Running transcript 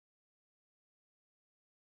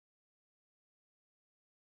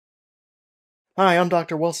Hi, I'm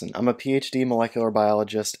Dr. Wilson. I'm a PhD molecular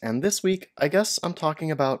biologist, and this week, I guess I'm talking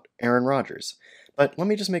about Aaron Rodgers. But let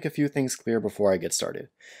me just make a few things clear before I get started.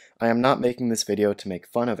 I am not making this video to make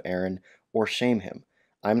fun of Aaron or shame him.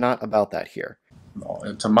 I'm not about that here.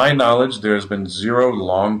 To my knowledge, there's been zero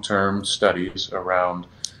long-term studies around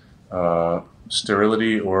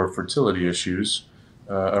sterility or fertility issues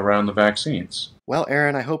around the vaccines. Well,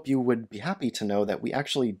 Aaron, I hope you would be happy to know that we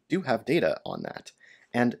actually do have data on that.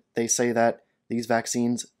 And they say that these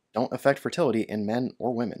vaccines don't affect fertility in men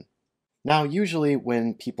or women. Now, usually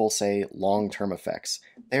when people say long-term effects,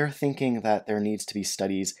 they're thinking that there needs to be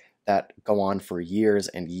studies that go on for years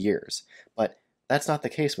and years. But that's not the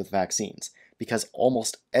case with vaccines, because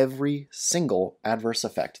almost every single adverse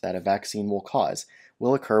effect that a vaccine will cause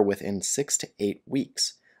will occur within 6 to 8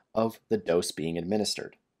 weeks of the dose being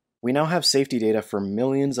administered. We now have safety data for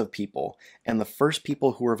millions of people, and the first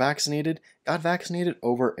people who were vaccinated got vaccinated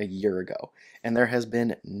over a year ago, and there has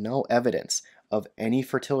been no evidence of any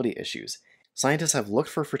fertility issues. Scientists have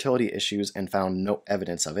looked for fertility issues and found no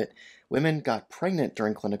evidence of it. Women got pregnant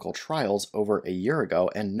during clinical trials over a year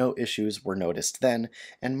ago, and no issues were noticed then,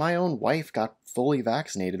 and my own wife got fully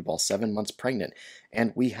vaccinated while 7 months pregnant,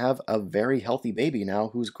 and we have a very healthy baby now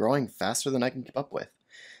who's growing faster than I can keep up with.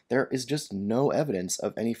 There is just no evidence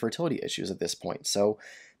of any fertility issues at this point, so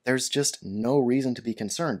there's just no reason to be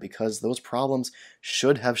concerned because those problems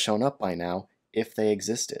should have shown up by now if they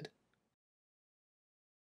existed.